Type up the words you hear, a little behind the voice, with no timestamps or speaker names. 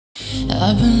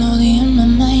I've been lonely in my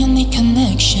mind, need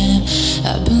connection.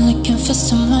 I've been looking for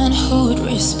someone who would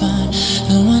respond.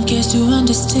 No one cares to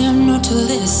understand nor to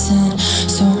listen,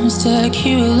 so I'm stuck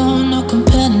here alone, no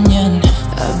companion.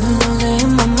 I've been lonely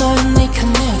in my mind, need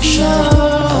connection.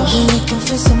 I've been looking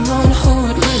for someone who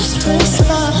would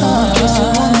respond. No one cares to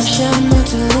understand nor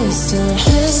to listen,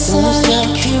 so I'm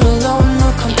stuck here alone,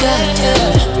 no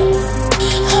companion.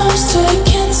 I'm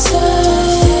stuck inside.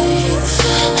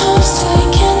 I'm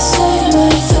stuck inside my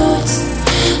thoughts.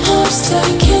 I'm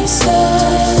stuck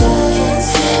inside.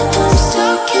 I'm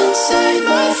stuck inside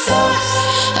my thoughts.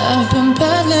 I've been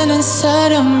battling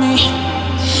inside of me.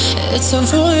 It's a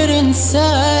void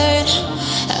inside.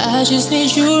 I just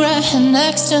need you right here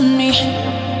next to me,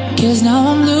 'cause now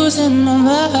I'm losing my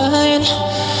mind.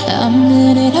 I'm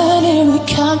letting out every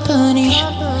company.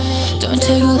 Don't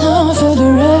take long for the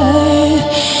ride.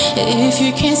 If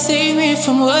you can't save me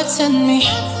from what's in me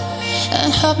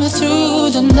and help me through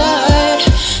the night,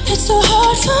 it's so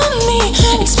hard for me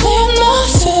explain my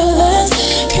feelings,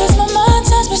 'cause my mind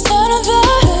tells me none of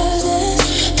that.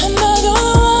 Am I the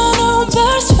one who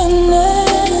bears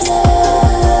witness?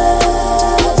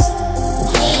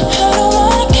 I don't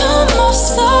wanna come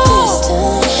outside.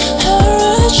 I'm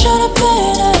really trying to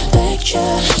paint a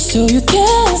picture so you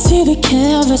can see the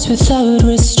canvas without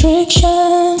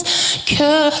restrictions.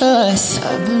 'Cause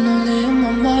I've been lonely in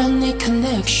my mind, need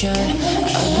connection.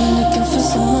 I've been looking for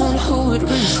someone who would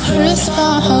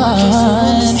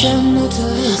respond.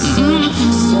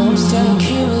 So I'm stuck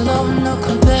here alone, no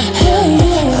companion.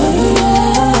 I've been lonely in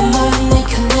my mind, need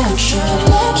connection.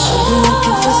 I've been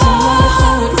looking for someone who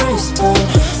would respond.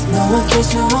 No one cares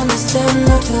to understand,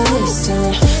 not to listen,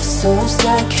 so I'm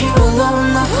stuck here alone,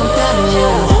 no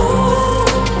companion.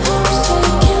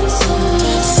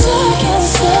 Stuck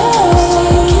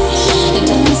inside,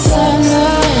 inside my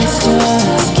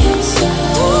thoughts. Stuck inside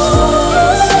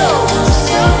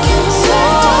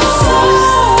my thoughts.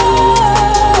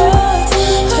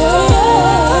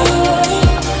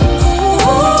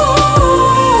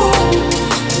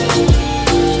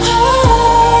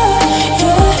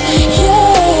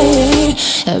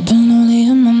 I've been lonely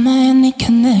in my mind, need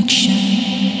connection.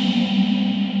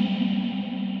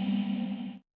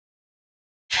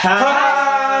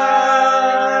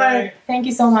 Thank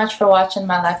you so much for watching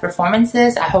my live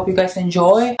performances. I hope you guys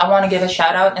enjoy. I want to give a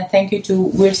shout out and thank you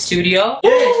to Weird Studio.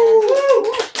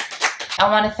 I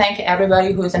want to thank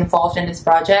everybody who is involved in this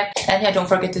project. And yeah, don't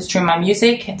forget to stream my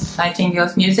music,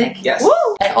 Nightingale's music. Yes.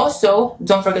 And also,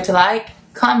 don't forget to like,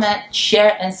 comment,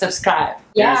 share, and subscribe.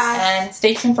 Yes. And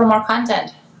stay tuned for more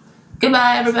content.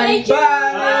 Goodbye, everybody.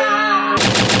 Bye.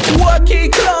 Working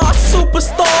class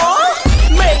superstar.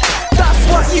 Mate, that's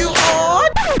what you are.